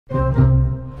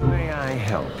May I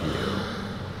help you?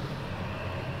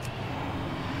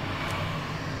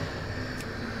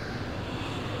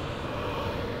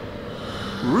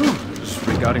 Rumors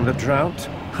regarding the drought?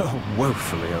 Oh,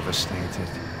 woefully overstated.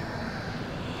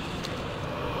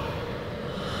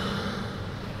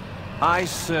 I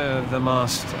serve the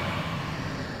Master.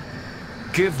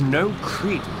 Give no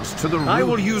credence to the rumors. I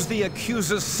will use the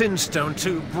Accuser's Sinstone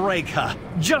to break her,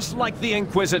 just like the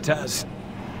Inquisitors.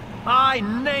 I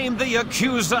name the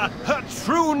Accuser her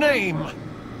true name,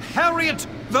 Harriet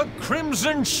the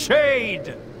Crimson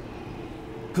Shade,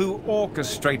 who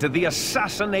orchestrated the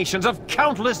assassinations of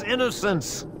countless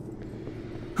innocents,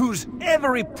 whose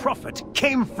every profit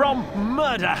came from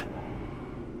murder,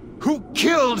 who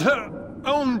killed her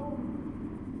own...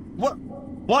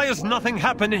 Why is nothing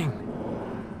happening?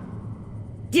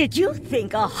 Did you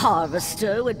think a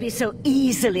harvester would be so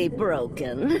easily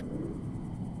broken?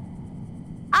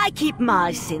 I keep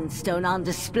my Sinstone on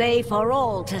display for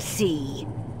all to see.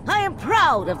 I am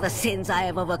proud of the sins I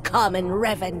have overcome in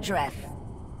Revendreth.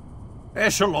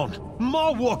 Echelon,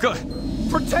 Marwalker,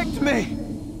 protect me!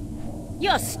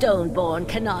 Your Stoneborn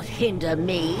cannot hinder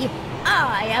me.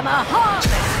 I am a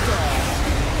harvester!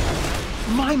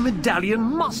 My medallion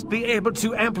must be able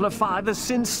to amplify the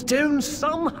Sinstone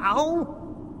somehow.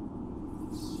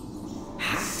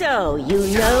 So you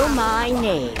know my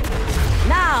name.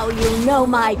 Now you know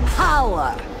my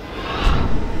power.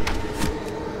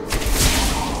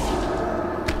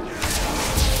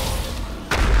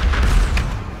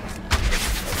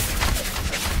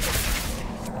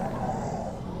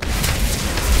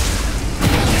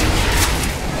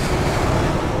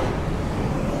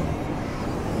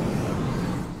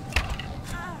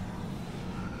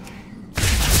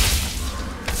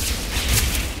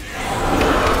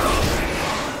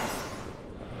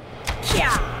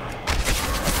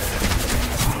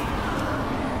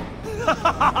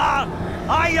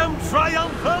 I am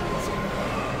triumphant!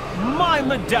 My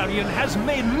medallion has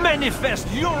made manifest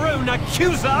your own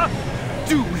Accuser!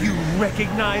 Do you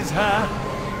recognize her?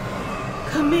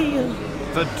 Camille.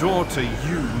 The daughter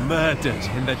you murdered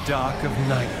in the dark of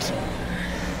night.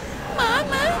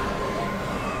 Mama?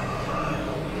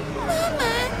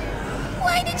 Mama?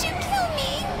 Why did you kill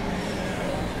me?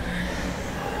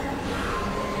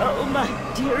 Oh, my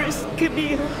dearest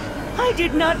Camille. I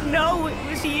did not know it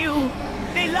was you.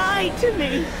 They lied to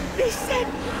me. They said...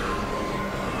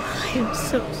 I am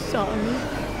so sorry,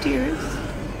 dearest.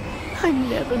 I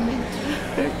never meant to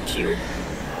hurt you.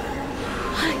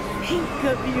 I think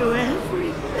of you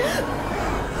every...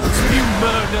 You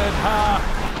murdered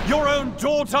her! Your own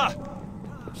daughter!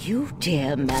 You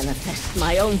dare manifest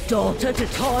my own daughter to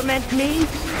torment me?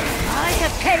 I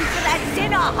have paid for that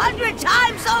sin 100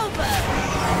 times over!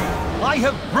 I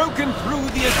have broken through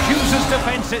the Accuser's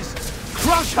defenses!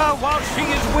 Crush her while she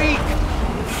is weak!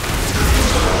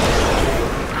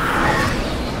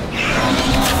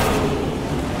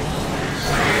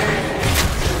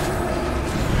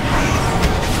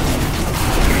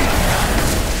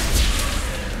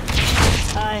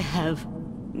 I have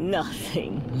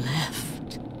nothing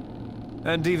left.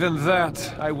 And even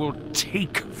that I will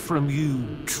take from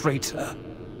you, traitor.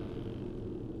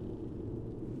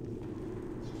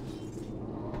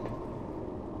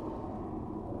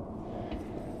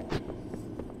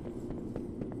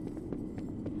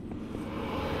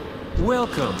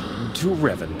 Welcome to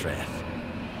Revendreth.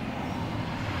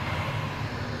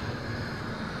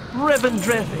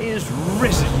 Revendreth is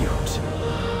resolute.